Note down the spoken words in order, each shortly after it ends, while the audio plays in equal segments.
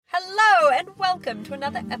and welcome to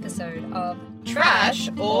another episode of Trash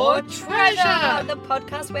or Treasure, the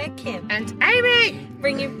podcast where Kim and Amy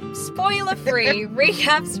bring you spoiler-free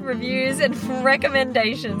recaps, reviews, and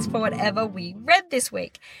recommendations for whatever we read this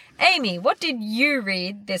week. Amy, what did you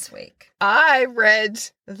read this week? I read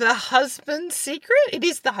The Husband's Secret. It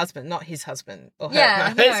is the husband, not his husband. Or her,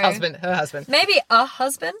 Yeah, no, his no. husband, her husband. Maybe A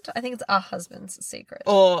Husband? I think it's A Husband's Secret.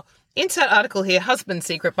 Or, insert article here, Husband's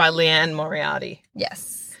Secret by Liane Moriarty.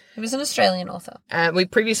 Yes. It was an Australian author. We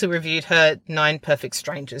previously reviewed her 9 Perfect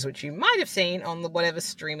Strangers, which you might have seen on the whatever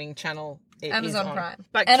streaming channel it is Amazon on. Prime.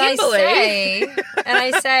 But And Kimberly...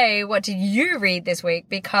 I say, what did you read this week?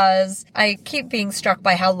 Because I keep being struck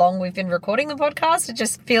by how long we've been recording the podcast. It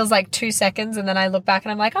just feels like 2 seconds, and then I look back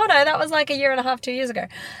and I'm like, oh no, that was like a year and a half, 2 years ago.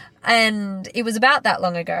 And it was about that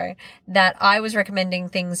long ago that I was recommending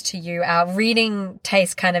things to you. Our reading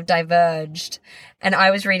taste kind of diverged, and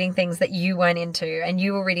I was reading things that you weren't into, and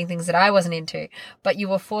you were reading things that I wasn't into, but you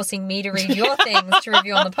were forcing me to read your things to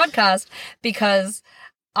review on the podcast because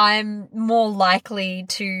I'm more likely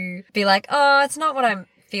to be like, oh, it's not what I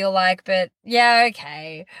feel like, but yeah,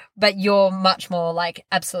 okay. But you're much more like,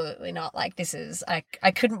 absolutely not. Like, this is, I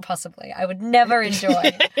couldn't possibly, I would never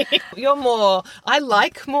enjoy. You're more, I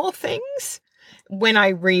like more things when I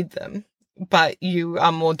read them, but you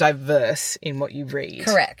are more diverse in what you read.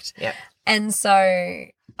 Correct. Yep. And so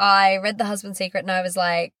I read The Husband's Secret and I was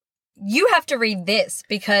like, you have to read this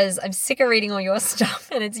because I'm sick of reading all your stuff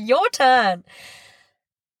and it's your turn.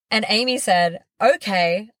 And Amy said,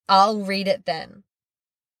 okay, I'll read it then.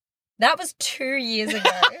 That was 2 years ago.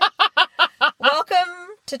 Welcome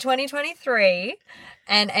to 2023.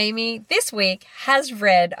 And Amy, this week, has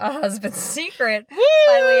read A Husband's Secret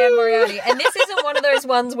by Liane Moriarty. And this isn't one of those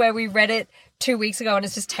ones where we read it 2 weeks ago and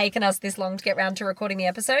it's just taken us this long to get round to recording the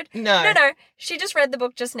episode. No. No. She just read the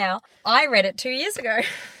book just now. I read it 2 years ago.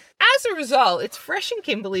 As a result, it's fresh in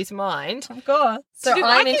Kimberly's mind. Of course. So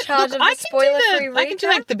I'm in charge of the spoiler-free recap? I can do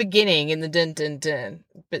like the beginning in the dun-dun-dun,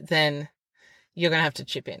 but then you're going to have to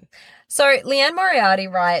chip in. So Liane Moriarty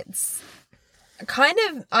writes kind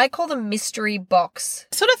of, I call them mystery box.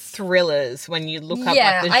 Sort of thrillers when you look up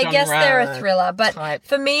like the genre. I guess they're a thriller, but type.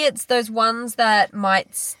 For me it's those ones that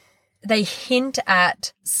they hint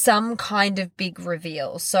at some kind of big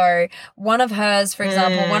reveal. So one of hers, for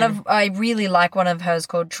example, I really like one of hers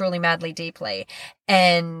called Truly, Madly, Deeply.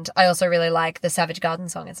 And I also really like the Savage Garden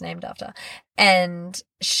song it's named after. And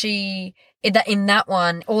in that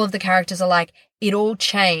one, all of the characters are like, it all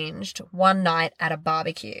changed one night at a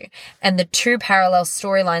barbecue. And the two parallel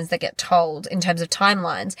storylines that get told in terms of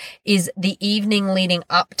timelines is the evening leading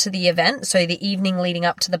up to the event. So the evening leading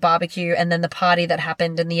up to the barbecue and then the party that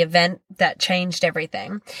happened and the event that changed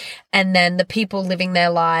everything. And then the people living their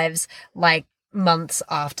lives like months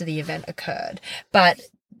after the event occurred. But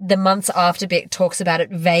the months after bit talks about it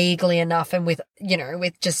vaguely enough and with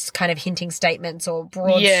just kind of hinting statements or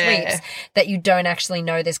broad sweeps that you don't actually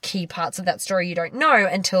know. There's key parts of that story you don't know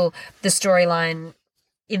until the storyline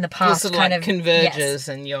in the past kind of converges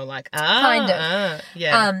and you're like, so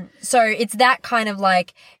it's that kind of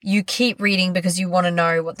like you keep reading because you want to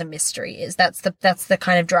know what the mystery is. That's the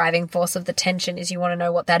kind of driving force of the tension is you want to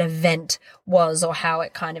know what that event was or how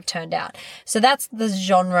it kind of turned out. So that's the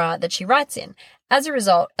genre that she writes in. As a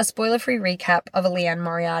result, a spoiler-free recap of a Liane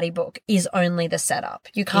Moriarty book is only the setup.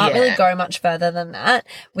 You can't really go much further than that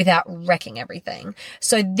without wrecking everything.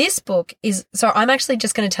 So this book so I'm actually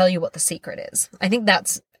just going to tell you what the secret is. I think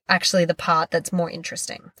that's actually the part that's more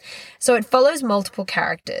interesting. So it follows multiple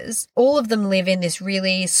characters. All of them live in this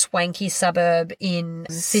really swanky suburb in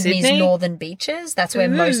Sydney's northern beaches. That's where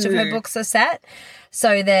most of her books are set.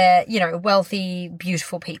 So they're, wealthy,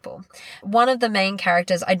 beautiful people. One of the main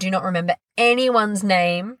characters, I do not remember anyone's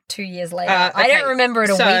name 2 years later. Okay. I don't remember it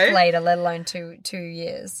a week later, let alone two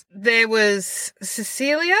years. There was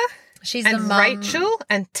Cecilia. She's and the mum. Rachel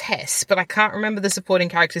and Tess, but I can't remember the supporting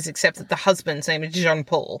characters except that the husband's name is Jean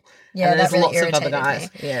Paul. Yeah, and there's that really lots of other irritated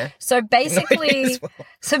guys. me. Yeah. So basically, the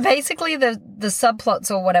subplots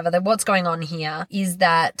or whatever, what's going on here is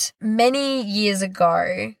that many years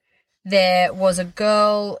ago there was a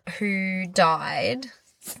girl who died.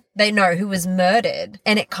 Who was murdered,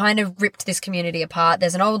 and it kind of ripped this community apart.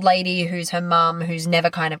 There's an old lady who's her mum who's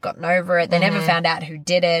never kind of gotten over it. They never found out who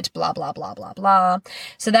did it, blah, blah, blah, blah, blah.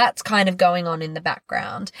 So that's kind of going on in the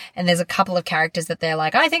background. And there's a couple of characters that they're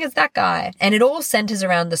like, I think it's that guy. And it all centers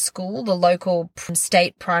around the school, the local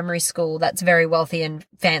state primary school that's very wealthy and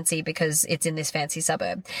fancy because it's in this fancy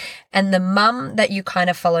suburb. And the mum that you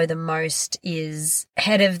kind of follow the most is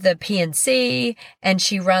head of the P&C, and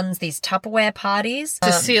she runs these Tupperware parties.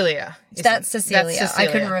 Cecilia Cecilia. That's Cecilia. I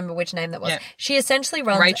couldn't remember which name that was. Yeah. She essentially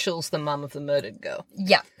runs... Rachel's the mum of the murdered girl.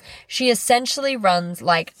 Yeah. She essentially runs,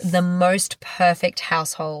 like, the most perfect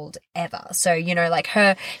household ever. So, you know, like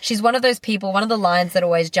she's one of those people, one of the lines that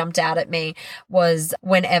always jumped out at me was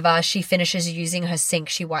whenever she finishes using her sink,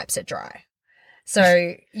 she wipes it dry.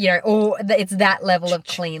 So, you know, it's that level of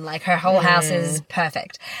clean. Like, her whole house is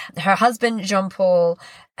perfect. Her husband, Jean-Paul,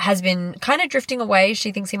 has been kind of drifting away.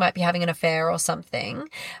 She thinks he might be having an affair or something.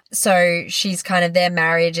 So she's kind of, their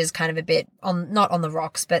marriage is kind of a bit not on the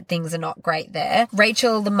rocks, but things are not great there.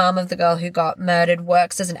 Rachel, the mum of the girl who got murdered,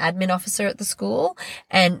 works as an admin officer at the school,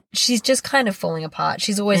 and she's just kind of falling apart.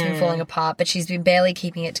 She's always been falling apart, but she's been barely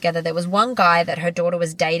keeping it together. There was one guy that her daughter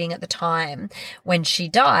was dating at the time when she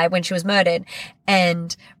was murdered,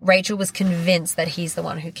 and Rachel was convinced that he's the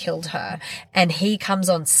one who killed her, and he comes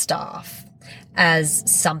on staff as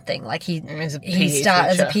something, like he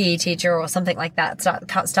starts as a PE teacher or something like that,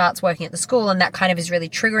 starts working at the school, and that kind of is really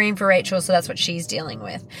triggering for Rachel, so that's what she's dealing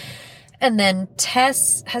with. And then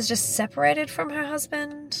Tess has just separated from her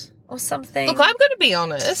husband or something. Look, I'm going to be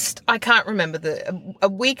honest, I can't remember a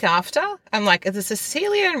week after, I'm like, there's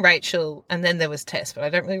Cecilia and Rachel, and then there was Tess, but I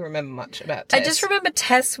don't really remember much about Tess. I just remember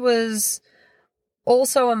Tess was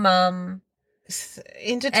also a mum.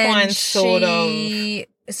 Intertwined, sort of. She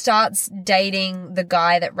starts dating the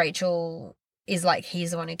guy that Rachel is like,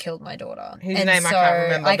 he's the one who killed my daughter. Whose name I can't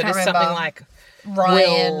remember, but it's something like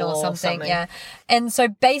Ryan Will or something, yeah. And so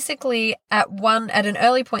basically at an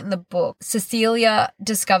early point in the book, Cecilia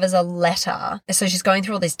discovers a letter. So she's going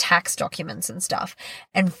through all these tax documents and stuff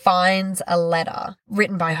and finds a letter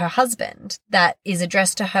written by her husband that is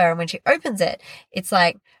addressed to her. And when she opens it, it's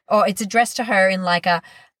like, it's addressed to her in like a,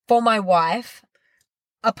 for my wife,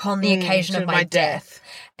 upon the occasion of my death.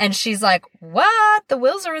 And she's like, what? The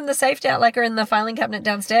wills are in the safe are in the filing cabinet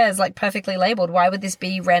downstairs, like perfectly labeled. Why would this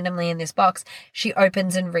be randomly in this box? She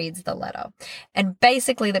opens and reads the letter. And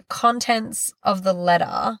basically the contents of the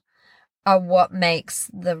letter are what makes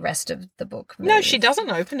the rest of the book move. No, she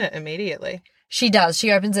doesn't open it immediately. She does.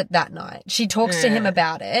 She opens it that night. She talks to him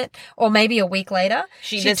about it, or maybe a week later.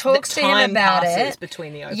 She talks to him about it.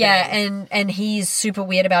 Between the opening. Yeah, and he's super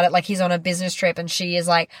weird about it. Like, he's on a business trip, and she is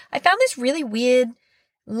like, I found this really weird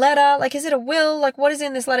letter. Like, is it a will? Like, what is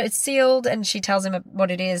in this letter? It's sealed. And she tells him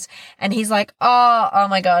what it is. And he's like, oh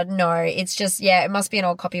my God, no. It's just, it must be an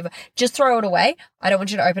old copy of it. Just throw it away. I don't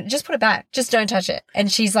want you to open it. Just put it back. Just don't touch it. And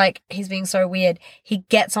she's like, he's being so weird. He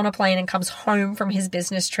gets on a plane and comes home from his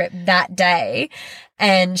business trip that day.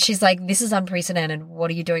 And she's like, this is unprecedented.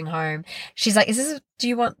 What are you doing home? She's like, do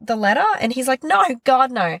you want the letter? And he's like, no,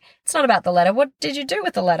 God, no. It's not about the letter. What did you do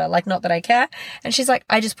with the letter? Like, not that I care. And she's like,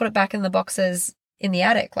 I just put it back in the boxes in the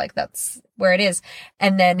attic. Like, that's where it is.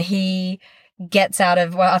 And then he gets out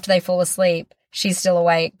of, after they fall asleep, she's still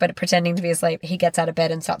awake, but pretending to be asleep, he gets out of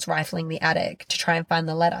bed and starts rifling the attic to try and find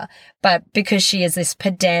the letter. But because she is this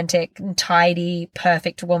pedantic, tidy,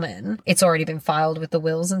 perfect woman, it's already been filed with the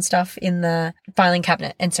wills and stuff in the filing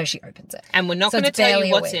cabinet. And so she opens it. And we're not going to tell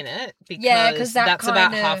you what's in it because that's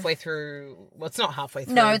about halfway through. Well, it's not halfway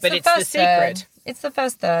through, no, but it's the secret. It's the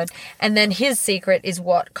first third. And then his secret is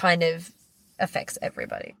what kind of affects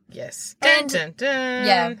everybody. Yes. And, dun, dun.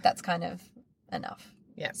 Yeah, that's kind of enough.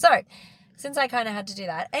 Yeah. So, since I kind of had to do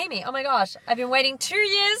that, Amy, oh my gosh, I've been waiting 2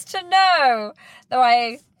 years to know, though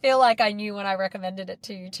I feel like I knew when I recommended it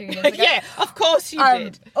to you 2 years ago. Yeah, of course you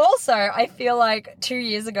did. Also, I feel like 2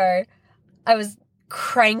 years ago, I was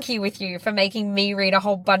cranky with you for making me read a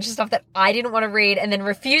whole bunch of stuff that I didn't want to read and then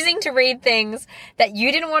refusing to read things that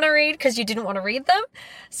you didn't want to read because you didn't want to read them.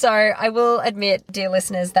 So I will admit, dear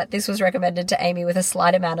listeners, that this was recommended to Amy with a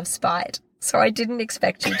slight amount of spite. So I didn't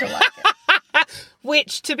expect you to like it.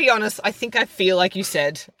 Which, to be honest, I think I feel like you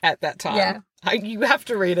said at that time. Yeah. You have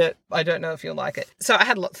to read it. I don't know if you'll like it. So I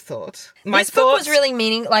had lots of thoughts. This book was really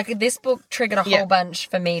this book triggered a whole bunch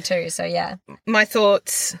for me too, so yeah. My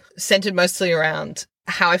thoughts centered mostly around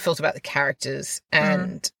how I felt about the characters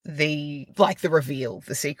and the reveal,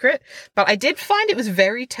 the secret. But I did find it was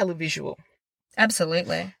very televisual.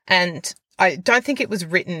 Absolutely. And I don't think it was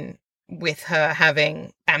written with her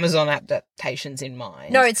having Amazon adaptations in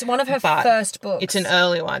mind. No, it's one of her first books. It's an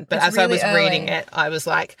early one. But as really I was reading it, I was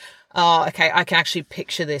like, oh, okay, I can actually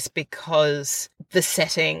picture this because the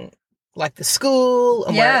setting, like the school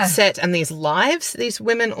and where it's set and these lives these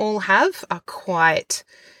women all have are quite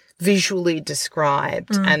visually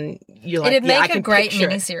described and you're like, it'd make I can a great picture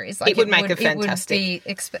miniseries. It would make a fantastic.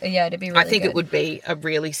 It'd be really I think good. it would be a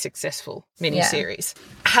really successful miniseries.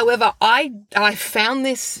 However, I found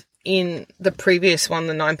this in the previous one,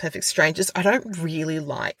 The Nine Perfect Strangers, I don't really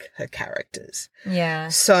like her characters. Yeah.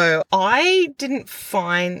 So I didn't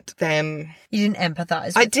find them... You didn't empathise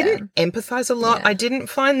with I didn't them. empathise a lot. Yeah. I didn't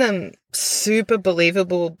find them super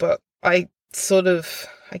believable, but I sort of...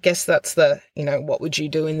 I guess that's the, what would you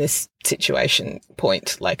do in this situation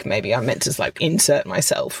point? Like, maybe I'm meant to, insert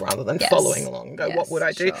myself rather than following along and go, what would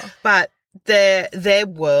I do? Sure. But their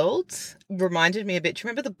worlds reminded me a bit. Do you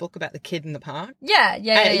remember the book about the kid in the park?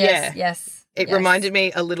 Yes. It reminded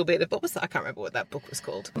me a little bit of, what was that? I can't remember what that book was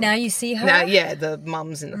called. Now You See Her? The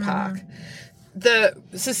mums in the park. The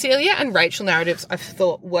Cecilia and Rachel narratives, I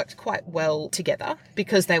thought, worked quite well together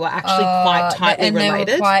because they were actually quite tightly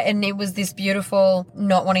related. And it was this beautiful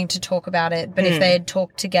not wanting to talk about it, but if they had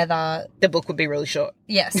talked together... The book would be really short.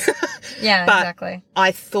 Yes. Yeah, but exactly.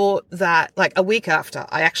 I thought that, a week after,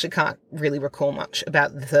 I actually can't really recall much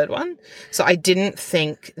about the third one. So I didn't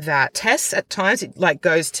think that Tess, at times, it,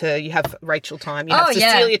 goes to, you have Rachel time, you have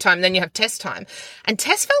Cecilia time, then you have Tess time. And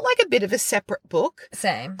Tess felt like a bit of a separate book.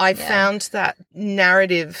 Same. I found that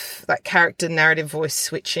narrative, character narrative voice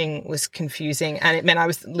switching was confusing, and it meant I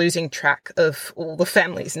was losing track of all the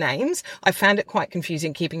families' names. I found it quite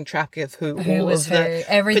confusing keeping track of who was who.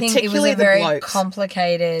 Everything, it was a very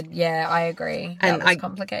complicated, I agree. That was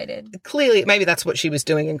complicated. Clearly, maybe that's what she was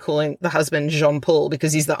doing in calling the husband Jean-Paul,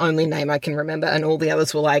 because he's the only name I can remember, and all the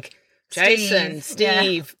others were Jason,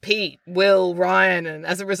 Steve, Pete, Will, Ryan, and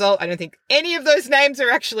as a result, I don't think any of those names are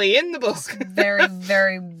actually in the book. Very,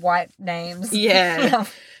 very white names. Yeah.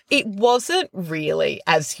 It wasn't really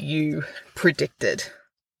as you predicted,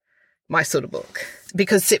 my sort of book,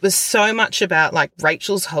 because it was so much about,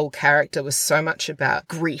 Rachel's whole character was so much about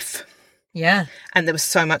grief. Yeah. And there was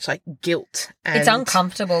so much, guilt. And it's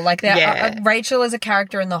uncomfortable. Rachel as a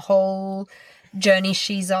character and the whole journey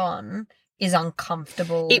she's on is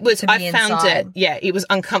uncomfortable. It was, I found inside. It was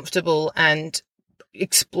uncomfortable, and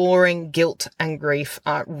exploring guilt and grief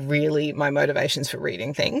aren't really my motivations for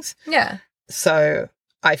reading things. Yeah. So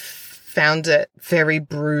I found it very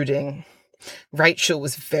brooding. Rachel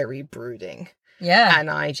was very brooding. Yeah.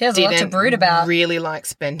 And she has a lot to brood about. Really like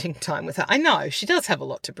spending time with her. I know, she does have a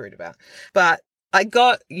lot to brood about. But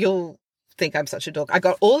you'll think I'm such a dog. I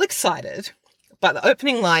got all excited. But the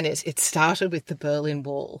opening line is, it started with the Berlin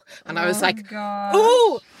Wall. And I was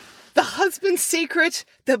ooh, the husband's secret,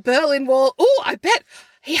 the Berlin Wall. Ooh, I bet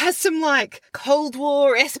he has some Cold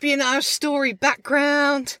War espionage story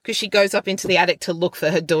background. Because she goes up into the attic to look for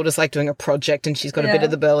her daughter's doing a project, and she's got a bit of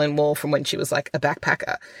the Berlin Wall from when she was a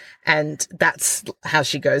backpacker. And that's how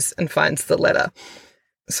she goes and finds the letter.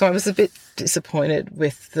 So I was a bit disappointed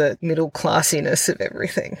with the middle classiness of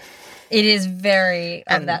everything. It is very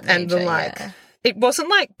of that nature, and it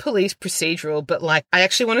wasn't police procedural, but I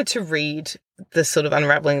actually wanted to read the sort of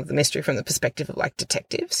unraveling of the mystery from the perspective of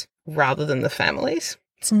detectives rather than the families.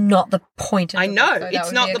 It's not the point of the book. I know,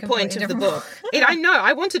 it's not the point of the book. I know,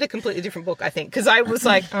 I wanted a completely different book, I think, because I was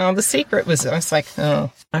The Secret was, I was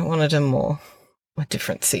I wanted a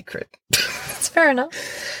different secret. That's fair enough.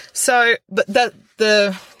 So, but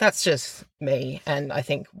that's just me, and I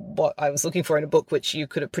think what I was looking for in a book, which you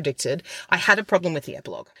could have predicted. I had a problem with the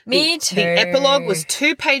epilogue. Me too. The epilogue was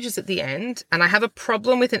 2 pages at the end, and I have a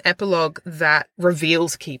problem with an epilogue that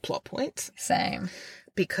reveals key plot points. Same.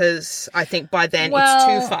 Because I think by then it's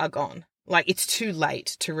too far gone. It's too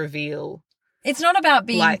late to reveal. It's not about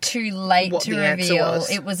being too late to reveal.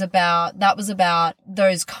 That was about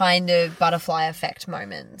those kind of butterfly effect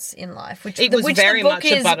moments in life. Which it was very much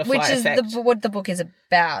a butterfly effect. Which is what the book is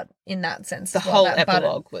about in that sense. The whole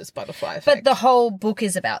epilogue was butterfly effect. But the whole book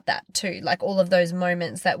is about that too. All of those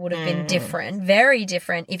moments that would have been different, very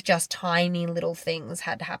different, if just tiny little things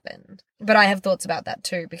had happened. But I have thoughts about that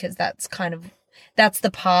too, because that's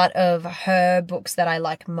the part of her books that I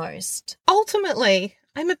like most. Ultimately,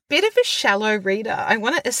 I'm a bit of a shallow reader. I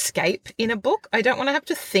want to escape in a book. I don't want to have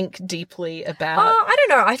to think deeply about... I don't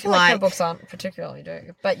know. I feel like her books aren't particularly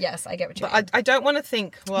doing. But yes, I get what you mean. I don't want to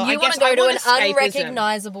think... Well, you want to go to an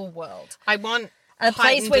unrecognisable world. I want... A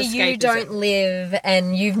place where you don't live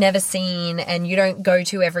and you've never seen and you don't go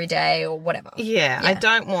to every day or whatever. Yeah. I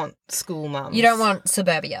don't want school mums. You don't want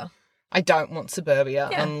suburbia. I don't want suburbia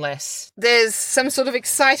unless there's some sort of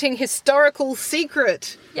exciting historical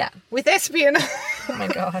secret. Yeah. With espionage. Oh, my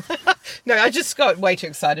God. No, I just got way too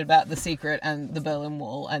excited about The Secret and the Berlin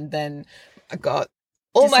Wall, and then I got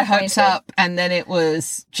all my hopes up, and then it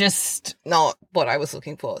was just not what I was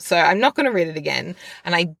looking for. So I'm not going to read it again,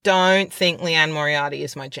 and I don't think Liane Moriarty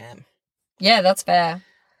is my jam. Yeah, that's fair.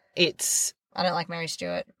 I don't like Mary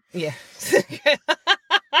Stuart. Yeah.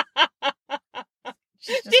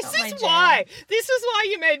 This is why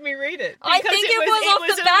you made me read it. I think it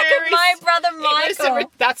was off the back of My Brother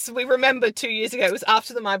Michael. We remember 2 years ago. It was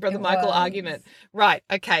after the My Brother Michael argument. Right,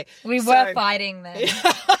 okay. We were fighting then.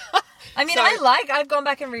 I mean, I've gone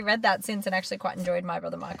back and reread that since and actually quite enjoyed My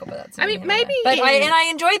Brother Michael, but that's maybe. But I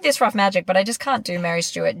enjoyed This Rough Magic, but I just can't do Mary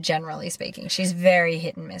Stuart generally speaking. She's very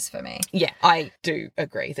hit and miss for me. Yeah, I do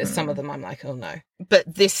agree. There's some of them I'm like, oh no.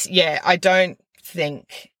 But this, I don't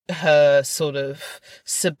think her sort of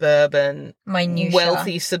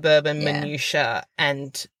wealthy suburban minutiae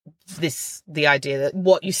and the idea that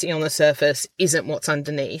what you see on the surface isn't what's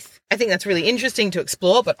underneath. I think that's really interesting to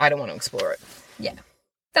explore, but I don't want to explore it. Yeah.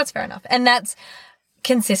 That's fair enough. And that's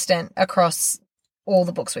consistent across all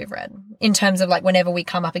the books we've read in terms of like whenever we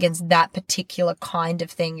come up against that particular kind of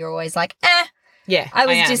thing, you're always like, yeah, I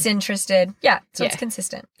was disinterested. Yeah. So it's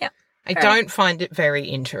consistent. Yeah. I don't find it very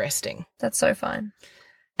interesting. That's so fine.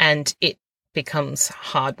 And it becomes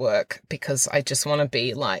hard work because I just want to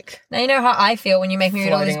be like... Now you know how I feel when you make me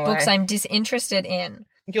read all these books I'm disinterested in.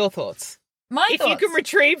 Your thoughts? If you can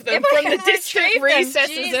retrieve them from the distant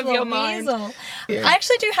recesses of your mind. Yeah. I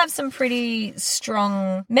actually do have some pretty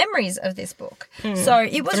strong memories of this book. So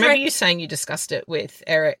it was... I remember you saying you discussed it with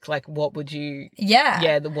Eric, like what would you...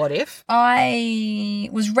 Yeah, the what if. I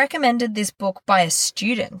was recommended this book by a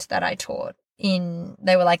student that I taught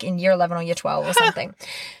they were like in year 11 or year 12 or something.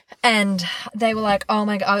 And they were like, oh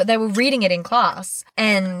my God, they were reading it in class.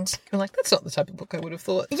 And you're like, that's not the type of book I would have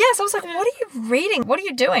thought. Yes, I was like, what are you reading? What are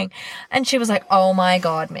you doing? And she was like, oh my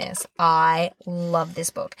God, miss, I love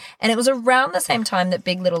this book. And it was around the same time that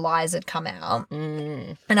Big Little Lies had come out.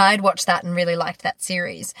 And I had watched that and really liked that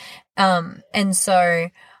series. And so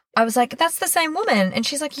I was like, that's the same woman. And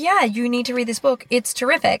she's like, yeah, you need to read this book. It's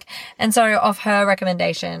terrific. And so off her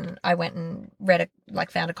recommendation, I went and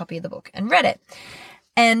found a copy of the book and read it.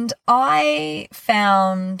 And I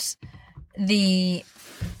found the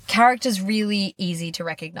characters really easy to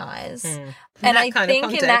recognize. And I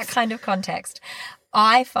think in that kind of context,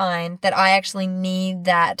 I find that I actually need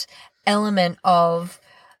that element of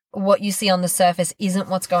what you see on the surface isn't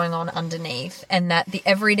what's going on underneath, and that the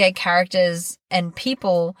everyday characters and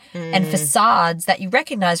people and facades that you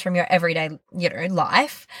recognize from your everyday,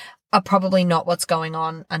 life are probably not what's going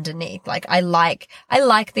on underneath. Like I like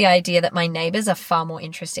the idea that my neighbors are far more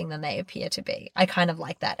interesting than they appear to be. I kind of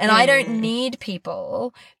like that. And I don't need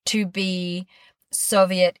people to be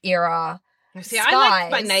Soviet era See, spies. I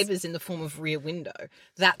like my neighbors in the form of Rear Window,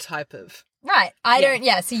 that type of... Right. I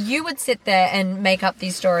don't, so you would sit there and make up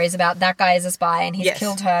these stories about that guy is a spy and he's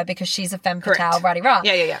killed her because she's a femme fatale, rah-de-rah.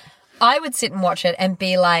 Yeah. I would sit and watch it and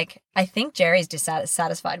be like, I think Jerry's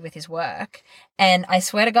dissatisfied with his work. And I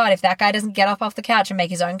swear to God, if that guy doesn't get up off the couch and make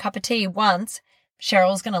his own cup of tea once,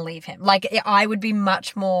 Cheryl's going to leave him. Like, I would be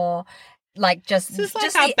much more... Like just this is like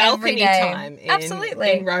just our the balcony everyday. time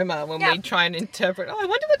in Roma when we try and interpret, I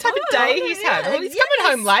wonder what type of day he's had. Oh, he's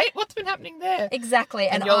coming home late. What's been happening there? Exactly.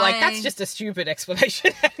 And you're like, that's just a stupid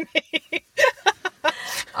explanation.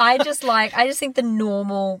 I just think the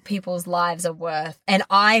normal people's lives are worth, and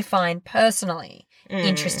I find personally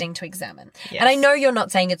interesting to examine. Yes. And I know you're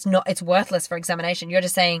not saying it's worthless for examination. You're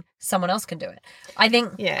just saying someone else can do it. I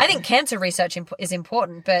think cancer research is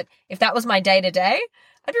important, but if that was my day to day,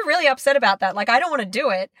 I'd be really upset about that. Like, I don't want to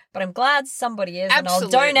do it, but I'm glad somebody is. Absolutely.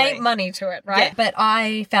 And I'll donate money to it, right? Yeah. But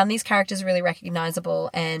I found these characters really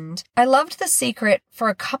recognizable, and I loved The Secret for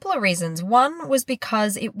a couple of reasons. One was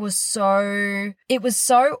because it was so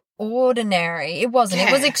ordinary. It wasn't. Yeah.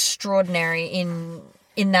 It was extraordinary in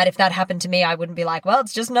that if that happened to me, I wouldn't be like, well,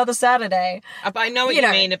 it's just another Saturday. But I know what you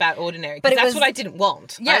mean about ordinary, because that's what I didn't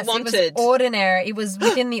want. Yes, I wanted... it was ordinary. It was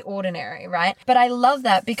within the ordinary, right? But I love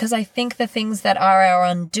that because I think the things that are our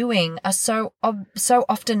undoing are so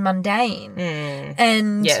often mundane.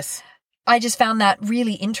 And yes. I just found that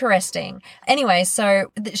really interesting. Anyway,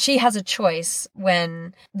 so she has a choice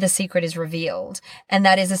when the secret is revealed, and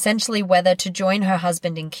that is essentially whether to join her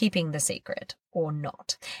husband in keeping the secret or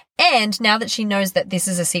not. And now that she knows that this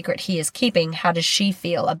is a secret he is keeping, how does she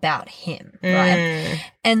feel about him, right?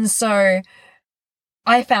 And so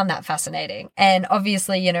I found that fascinating. And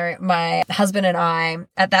obviously, my husband and I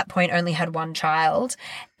at that point only had one child,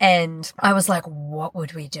 and I was like, what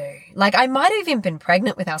would we do? Like, I might have even been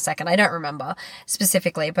pregnant with our second. I don't remember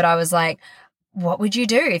specifically, but I was like, what would you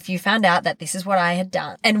do if you found out that this is what I had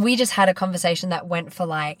done? And we just had a conversation that went for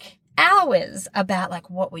like hours about like,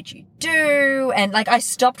 what would you do? And like, I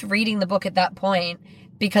stopped reading the book at that point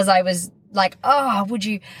because I was like, oh, would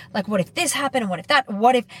you, like, what if this happened? And what if that,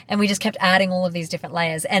 what if, and we just kept adding all of these different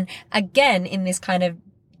layers. And again, in this kind of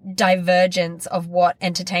divergence of what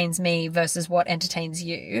entertains me versus what entertains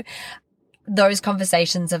you, those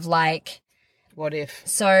conversations of like, what if?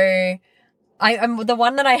 So I'm the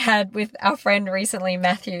one that I had with our friend recently,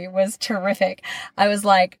 Matthew, was terrific. I was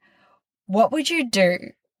like, what would you do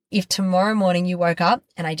if tomorrow morning you woke up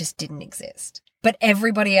and I just didn't exist? But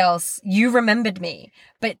everybody else, you remembered me,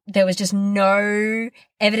 but there was just no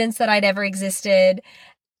evidence that I'd ever existed.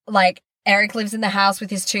 Like, Eric lives in the house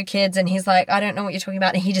with his 2 kids and he's like, I don't know what you're talking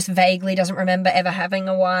about. And he just vaguely doesn't remember ever having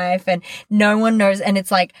a wife and no one knows. And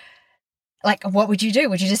it's like, what would you do?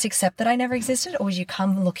 Would you just accept that I never existed or would you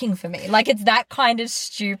come looking for me? Like, it's that kind of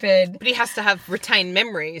stupid. But he has to have retained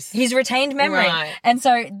memories. He's retained memory. Right. And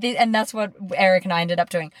so, and that's what Eric and I ended up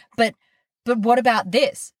doing. But what about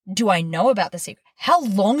this? Do I know about the secret? How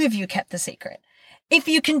long have you kept the secret? If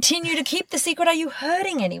you continue to keep the secret, are you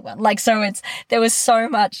hurting anyone? Like, so there was so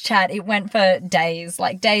much chat. It went for days,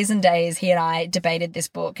 like days and days. He and I debated this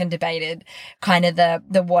book and debated kind of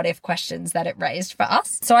the what if questions that it raised for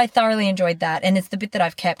us. So I thoroughly enjoyed that. And it's the bit that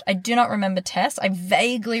I've kept. I do not remember Tess. I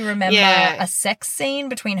vaguely remember a sex scene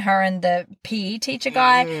between her and the PE teacher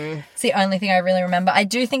guy. It's the only thing I really remember. I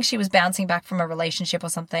do think she was bouncing back from a relationship or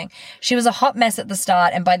something. She was a hot mess at the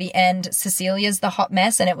start. And by the end, Cecilia's the hot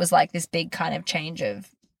mess. And it was like this big kind of change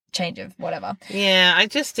of whatever. Yeah, I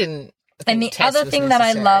just didn't. And the other thing that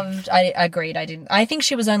I loved, I agreed, I think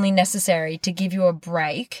she was only necessary to give you a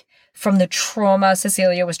break from the trauma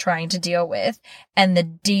Cecilia was trying to deal with and the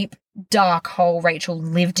deep, dark hole Rachel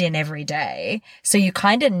lived in every day. So you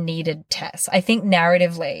kind of needed Tess. I think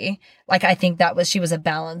narratively, like, I think she was a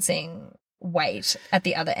balancing weight at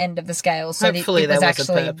the other end of the scale, so hopefully it was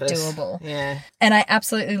actually doable. Yeah. And I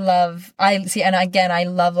absolutely love I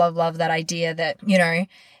love that idea that, you know,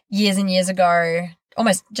 years and years ago,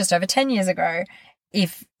 almost just over 10 years ago,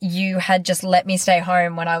 if you had just let me stay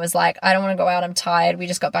home when I was like, I don't want to go out, I'm tired, we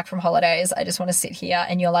just got back from holidays, I just want to sit here,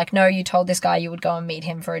 and you're like, no, you told this guy you would go and meet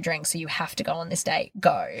him for a drink, so you have to go on this date,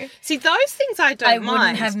 go. See, those things I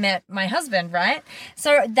wouldn't have met my husband, right?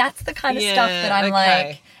 So that's the kind of stuff that I'm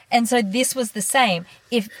like. And so this was the same.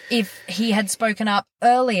 If he had spoken up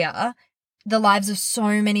earlier, the lives of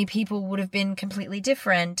so many people would have been completely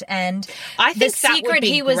different. And I think the secret would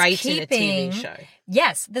be he was great keeping, in a TV show.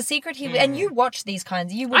 Yes, the secret and you watch these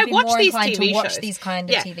kinds. You would be more inclined to watch these kind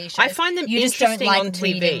of TV shows. I find them you just don't interesting like on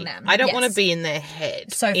TV. reading them. I don't want to be in their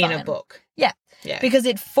head in a book. Yeah. Yeah. Because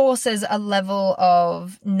it forces a level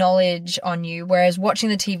of knowledge on you, whereas watching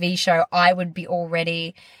the TV show, I would be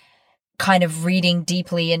already kind of reading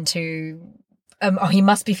deeply into, he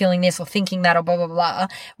must be feeling this or thinking that or blah, blah, blah,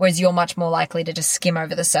 whereas you're much more likely to just skim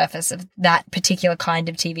over the surface of that particular kind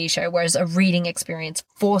of TV show, whereas a reading experience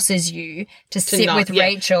forces you to sit with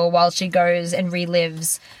Rachel while she goes and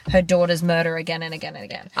relives her daughter's murder again and again and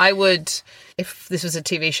again. I would, if this was a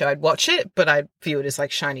TV show, I'd watch it, but I'd view it as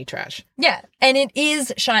like shiny trash. Yeah, and it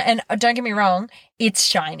is shiny, and don't get me wrong, it's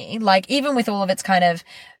shiny. Like, even with all of its kind of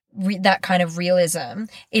that kind of realism,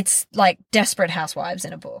 it's like Desperate Housewives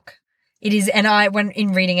in a book. It is, and when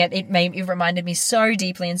in reading it, it reminded me so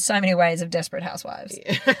deeply in so many ways of Desperate Housewives.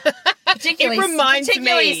 Yeah. Particularly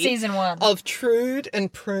me season 1 of Trude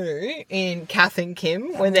and Prue in Kath and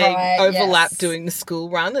Kim when they overlap doing the school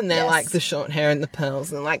run, and they're like the short hair and the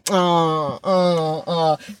pearls, and like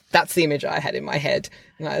oh. That's the image I had in my head,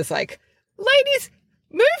 and I was like, ladies,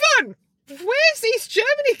 move on. Where's East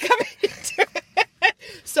Germany coming into it?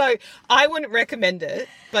 So I wouldn't recommend it,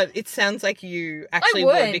 but it sounds like you actually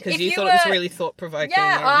would because you thought it was really thought-provoking.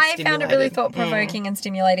 Yeah, I found it really thought-provoking and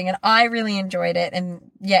stimulating, and I really enjoyed it,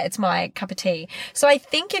 and yeah, it's my cup of tea. So I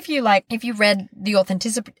think if you read the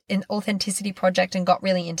Authenticity Project and got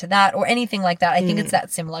really into that or anything like that, I think it's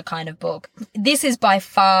that similar kind of book. This is by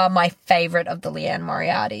far my favourite of the Liane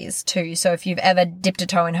Moriartys too, so if you've ever dipped a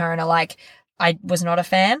toe in her and are like, I was not a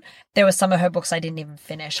fan. There were some of her books I didn't even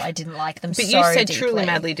finish. I didn't like them so deeply. But you said Truly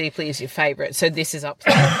Madly Deeply is your favourite, so this is up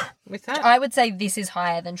there with that? I would say this is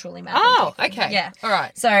higher than Truly Madly Deeply. Oh, okay. Yeah. All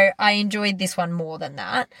right. So I enjoyed this one more than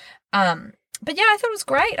that. But yeah, I thought it was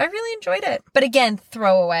great. I really enjoyed it. But again,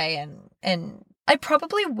 throwaway and I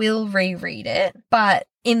probably will reread it, but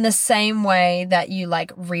in the same way that you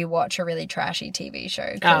like rewatch a really trashy TV show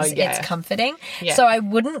because it's comforting. Yeah. So I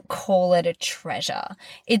wouldn't call it a treasure.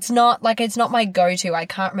 It's not my go-to. I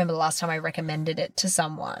can't remember the last time I recommended it to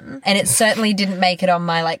someone. And it certainly didn't make it on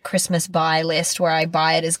my like Christmas buy list where I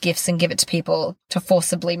buy it as gifts and give it to people to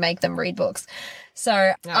forcibly make them read books. So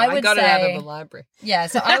I got it out of the library. Yeah,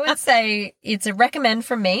 so I would say it's a recommend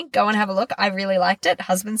from me. Go and have a look. I really liked it.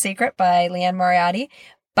 Husband's Secret by Liane Moriarty,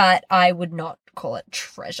 but I would not call it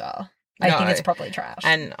treasure. I think it's probably trash.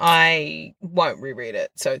 And I won't reread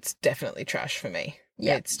it, so it's definitely trash for me.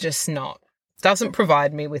 Yeah. It's just not doesn't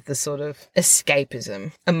provide me with the sort of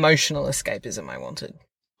emotional escapism I wanted.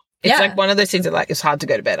 It's like one of those things that like it's hard to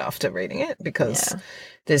go to bed after reading it because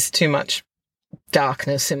there's too much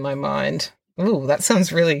darkness in my mind. Ooh, that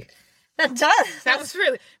sounds really... That does. That was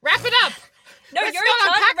really... Wrap it up! No, Let's you're not in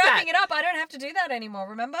charge of unpack wrapping that. it up. I don't have to do that anymore,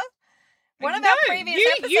 remember? One of our previous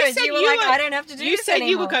episodes, you were like, I don't have to do this anymore. You said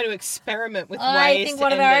you were going to experiment with ways to end it. I think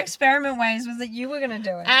one of our experiment ways was that you were going to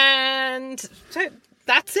do it. And so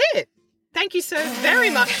that's it. Thank you so very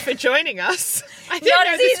much for joining us. Not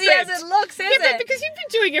as easy as it looks, is it? Yeah, but because you've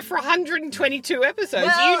been doing it for 122 episodes,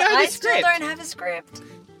 well, you know the script. I still don't have a script.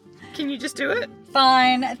 Can you just do it?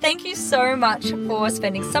 Fine. Thank you so much for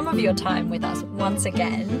spending some of your time with us once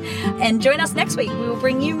again. And join us next week. We will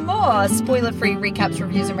bring you more spoiler-free recaps,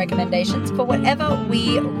 reviews, and recommendations for whatever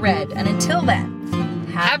we read. And until then,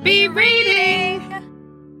 happy reading!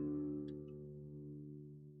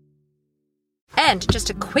 And just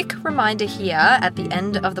a quick reminder here at the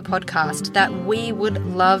end of the podcast that we would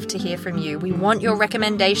love to hear from you. We want your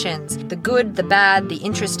recommendations. The good, the bad, the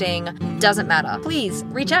interesting, doesn't matter. Please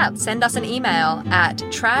reach out. Send us an email at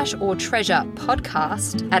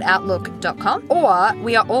trashortreasurepodcast@outlook.com. Or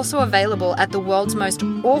we are also available at the world's most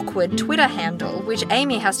awkward Twitter handle, which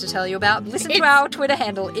Amy has to tell you about. Listen to our Twitter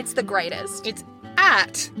handle. It's the greatest. It's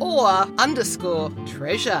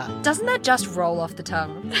 @_treasure. Doesn't that just roll off the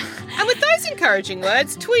tongue? And with those encouraging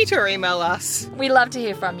words, tweet or email us. We love to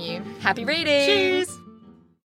hear from you. Happy reading! Cheers!